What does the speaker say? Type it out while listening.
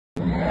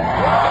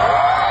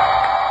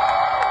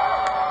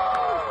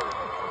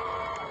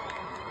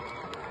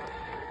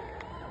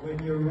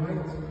you're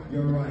right,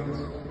 you're right.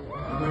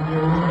 And when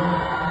you're wrong,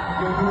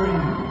 you're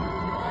green.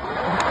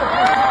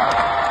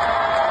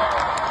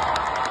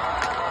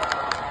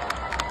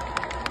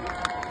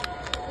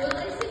 Well,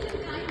 I see you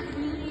guys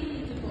really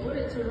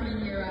devoted to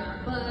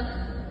Rhaenyra, but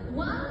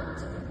what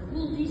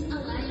will this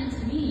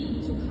alliance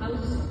mean to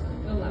House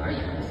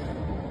Velaryon?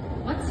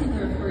 What's in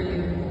there for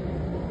you?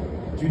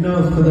 Do you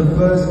know, for the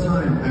first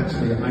time,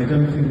 actually, I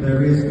don't think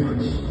there is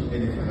much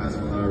in it for House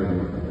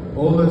Velaryon.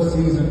 All of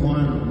season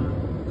 1,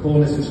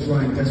 Corlys was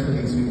trying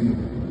desperately to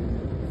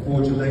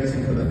forge a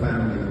legacy for the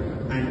family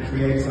and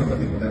create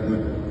something that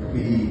would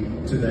be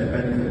to their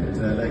benefit, to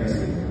their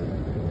legacy.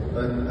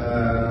 But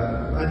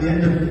at the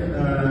end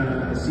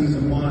of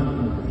season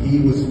 1, he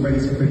was ready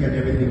to forget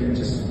everything and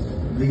just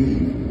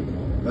leave.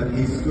 But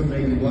his good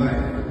lady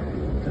wife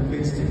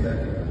convinced him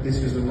that this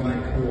was the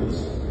right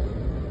cause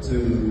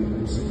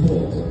to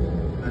support.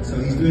 And so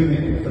he's doing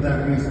it for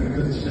that reason,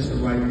 because it's just the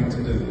right thing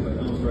to do, but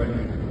not for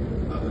any